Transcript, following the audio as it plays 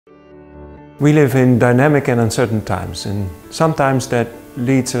We live in dynamic and uncertain times, and sometimes that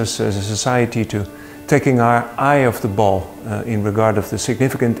leads us as a society to taking our eye off the ball in regard of the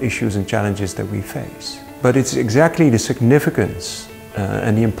significant issues and challenges that we face. But it's exactly the significance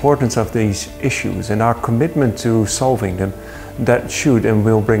and the importance of these issues and our commitment to solving them that should and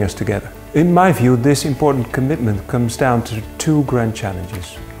will bring us together. In my view, this important commitment comes down to two grand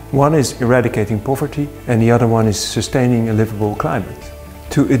challenges. One is eradicating poverty, and the other one is sustaining a livable climate.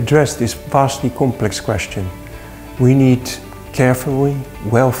 To address this vastly complex question, we need carefully,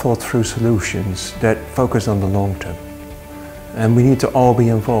 well thought through solutions that focus on the long term. And we need to all be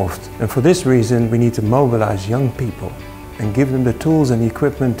involved. And for this reason, we need to mobilize young people and give them the tools and the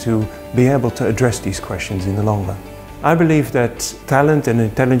equipment to be able to address these questions in the long run. I believe that talent and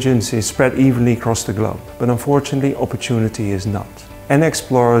intelligence is spread evenly across the globe, but unfortunately opportunity is not.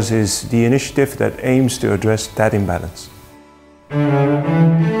 NXPlorers is the initiative that aims to address that imbalance.